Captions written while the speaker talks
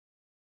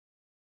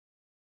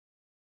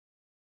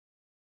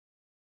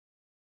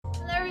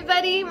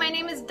everybody, my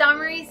name is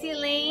Damaris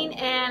Elaine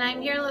and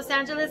I'm here in Los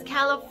Angeles,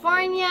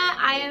 California.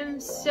 I am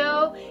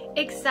so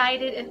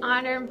excited and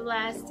honored and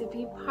blessed to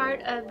be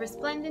part of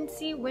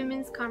Resplendency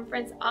Women's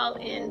Conference All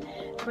In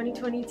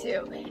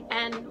 2022.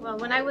 And well,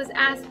 when I was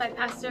asked by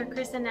Pastor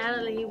Chris and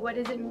Natalie, what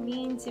does it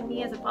mean to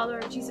me as a follower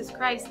of Jesus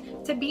Christ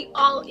to be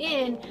all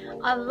in,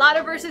 a lot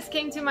of verses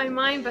came to my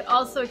mind, but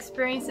also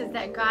experiences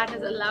that God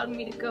has allowed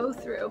me to go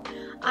through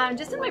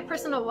just in my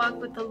personal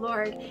walk with the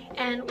Lord.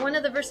 And one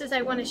of the verses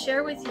I want to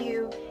share with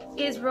you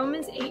is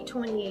Romans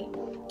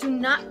 8:28. Do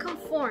not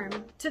conform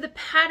to the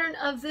pattern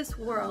of this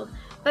world,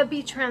 but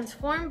be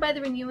transformed by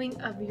the renewing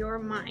of your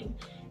mind.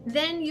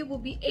 Then you will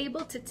be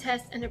able to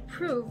test and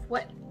approve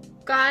what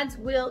God's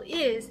will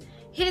is,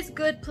 His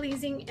good,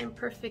 pleasing, and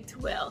perfect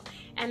will.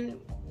 And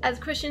as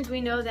Christians,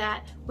 we know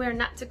that we're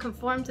not to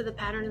conform to the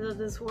patterns of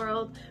this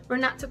world. We're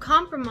not to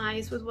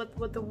compromise with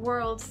what the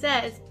world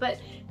says, but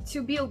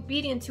to be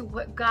obedient to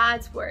what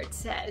God's word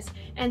says.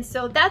 And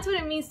so that's what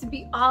it means to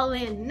be all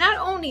in. Not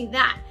only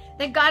that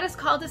God has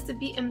called us to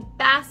be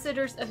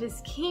ambassadors of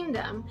His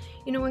kingdom.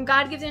 You know, when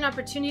God gives you an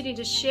opportunity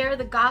to share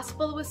the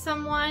gospel with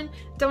someone,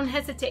 don't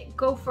hesitate,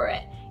 go for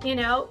it. You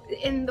know,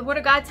 and the word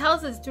of God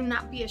tells us, do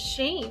not be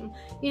ashamed.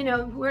 You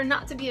know, we're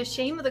not to be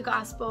ashamed of the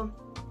gospel,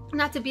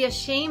 not to be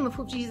ashamed of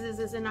who Jesus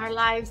is in our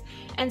lives.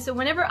 And so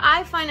whenever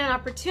I find an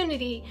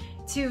opportunity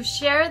to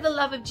share the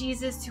love of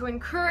Jesus, to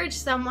encourage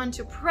someone,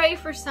 to pray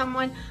for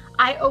someone,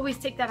 I always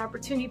take that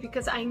opportunity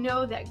because I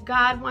know that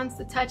God wants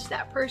to touch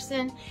that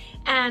person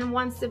and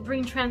wants to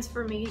bring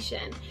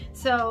transformation.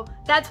 So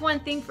that's one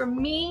thing for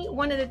me.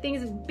 One of the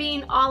things is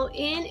being all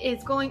in,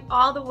 is going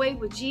all the way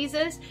with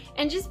Jesus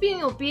and just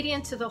being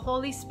obedient to the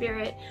Holy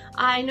Spirit.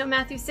 I know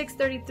Matthew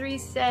 6:33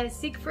 says,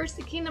 seek first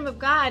the kingdom of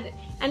God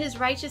and His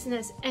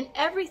righteousness, and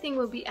everything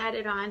will be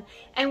added on.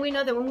 And we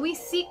know that when we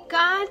seek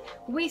God,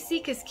 we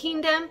seek His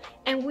kingdom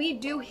and we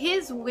do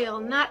His will,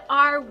 not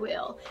our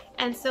will.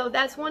 And so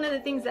that's one of the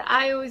things that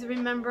I always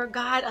remember.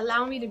 God,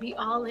 allow me to be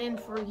all in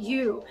for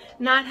you,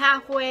 not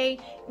halfway,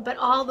 but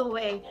all the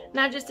way,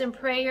 not just in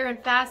prayer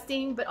and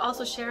fasting, but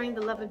also sharing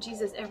the love of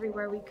Jesus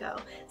everywhere we go.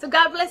 So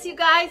God bless you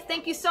guys.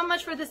 Thank you so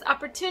much for this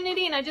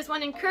opportunity. And I just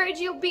want to encourage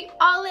you, be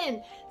all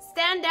in,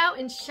 stand out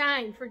and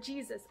shine for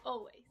Jesus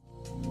always.